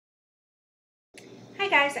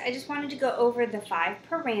guys, I just wanted to go over the 5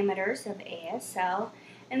 parameters of ASL,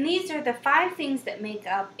 and these are the 5 things that make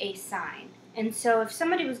up a sign. And so if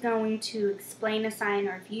somebody was going to explain a sign,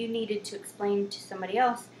 or if you needed to explain to somebody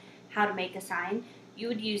else how to make a sign, you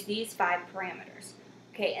would use these 5 parameters.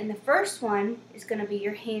 Okay, and the first one is going to be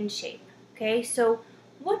your hand shape. Okay, so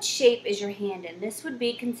what shape is your hand in? This would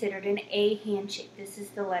be considered an A hand shape. This is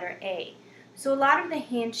the letter A. So a lot of the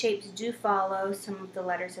hand shapes do follow some of the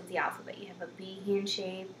letters of the alphabet. You have a B hand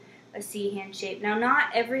shape, a C hand shape. Now not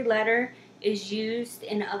every letter is used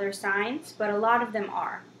in other signs, but a lot of them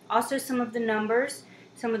are. Also some of the numbers,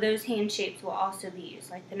 some of those hand shapes will also be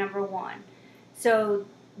used, like the number 1. So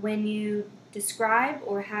when you describe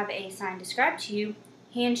or have a sign described to you,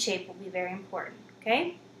 hand shape will be very important,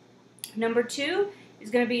 okay? Number 2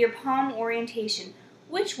 is going to be your palm orientation.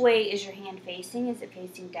 Which way is your hand facing? Is it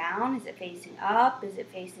facing down? Is it facing up? Is it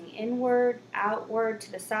facing inward, outward,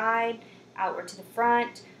 to the side, outward to the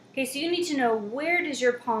front? Okay, so you need to know, where does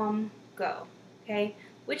your palm go? Okay,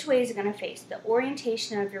 which way is it going to face? The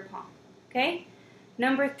orientation of your palm. Okay,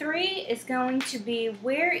 number 3 is going to be,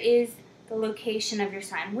 where is the location of your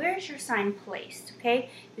sign? Where is your sign placed? Okay,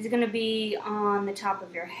 is it going to be on the top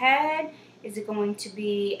of your head? Is it going to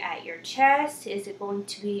be at your chest? Is it going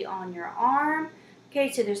to be on your arm? Okay,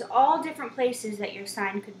 so there's all different places that your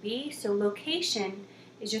sign could be. So location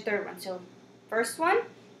is your 3rd one. So first one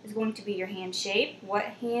is going to be your hand shape. What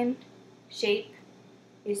hand shape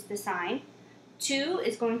is the sign? 2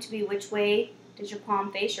 is going to be, which way does your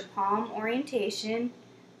palm face? Your palm orientation.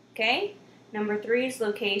 Okay. Number 3 is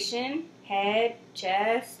location. Head,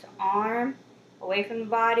 chest, arm, away from the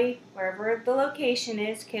body, wherever the location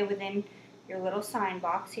is. Okay, within your little sign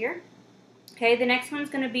box here. Okay, the next one's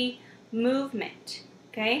going to be movement.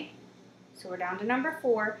 Okay, so we're down to number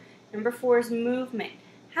 4. Number 4 is movement.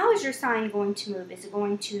 How is your sign going to move? Is it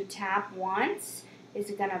going to tap once? Is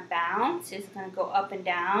it going to bounce? Is it going to go up and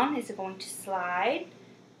down? Is it going to slide?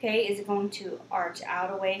 Okay, is it going to arch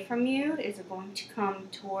out away from you? Is it going to come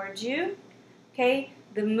towards you? Okay,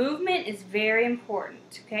 the movement is very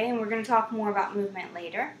important. Okay, and we're going to talk more about movement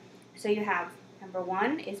later. So you have number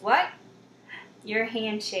 1 is what? Your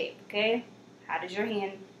hand shape. Okay, how does your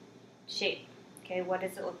hand shape? Okay, what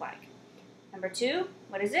does it look like? Number 2,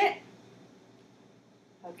 what is it?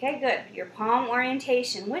 Okay, good. Your palm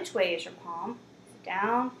orientation. Which way is your palm? Is it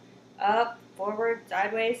down, up, forward,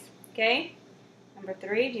 sideways? Okay. Number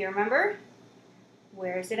 3, do you remember?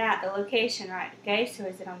 Where is it at? The location, right? Okay, so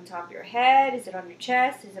is it on the top of your head? Is it on your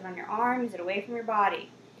chest? Is it on your arm? Is it away from your body?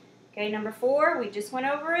 Okay, number 4, we just went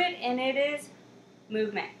over it, and it is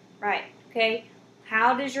movement. Right, okay.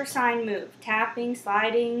 How does your sign move? Tapping,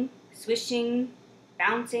 sliding, swishing,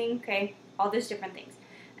 bouncing, okay, all those different things.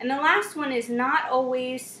 And the last one is not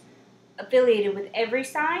always affiliated with every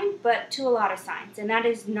sign, but to a lot of signs, and that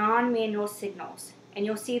is non-manual signals. And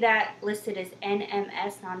you'll see that listed as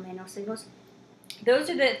NMS, non-manual signals. Those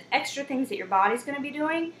are the extra things that your body's going to be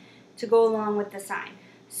doing to go along with the sign.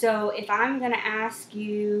 So if I'm going to ask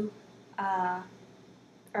you,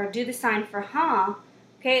 or do the sign for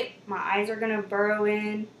okay, my eyes are going to burrow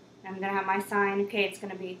in. I'm going to have my sign. Okay, it's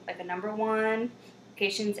going to be like a number 1.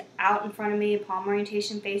 Location's out in front of me, palm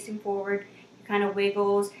orientation facing forward. It kind of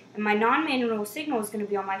wiggles. And my non-manual signal is going to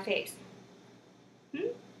be on my face.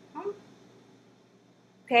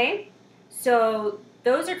 Okay, so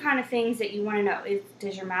those are kind of things that you want to know.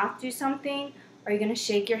 Does your mouth do something? Are you going to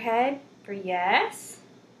shake your head for yes?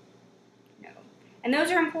 No. And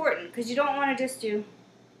those are important because you don't want to just do...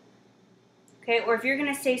 Okay, or if you're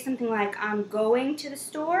going to say something like, I'm going to the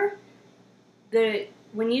store,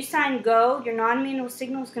 when you sign go, your non-manual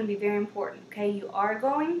signal is going to be very important. Okay, you are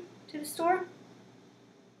going to the store,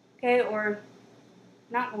 okay, or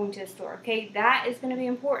not going to the store. Okay, that is going to be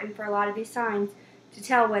important for a lot of these signs to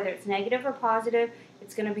tell whether it's negative or positive.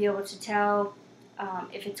 It's going to be able to tell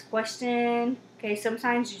if it's a question. Okay, some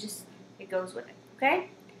signs it goes with it. Okay,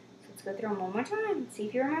 so let's go through them one more time and see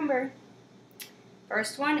if you remember.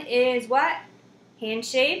 First one is what? Hand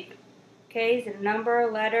shape. Okay, is it a number,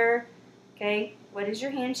 a letter? Okay, what is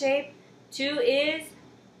your hand shape? 2 is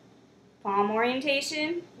palm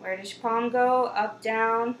orientation. Where does your palm go? Up,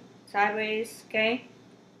 down, sideways. Okay.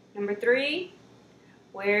 Number 3,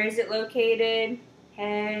 where is it located?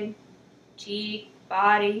 Head, cheek,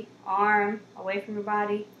 body, arm, away from your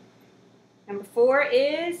body. Number 4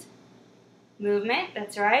 is movement.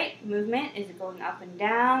 That's right. Movement. Is it going up and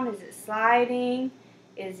down? Is it sliding?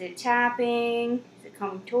 Is it tapping? Is it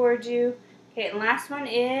coming towards you? Okay, and last one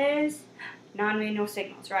is non-manual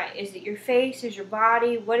signals, right? Is it your face? Is your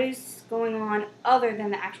body? What is going on other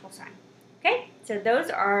than the actual sign? Okay, so those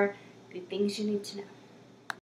are the things you need to know.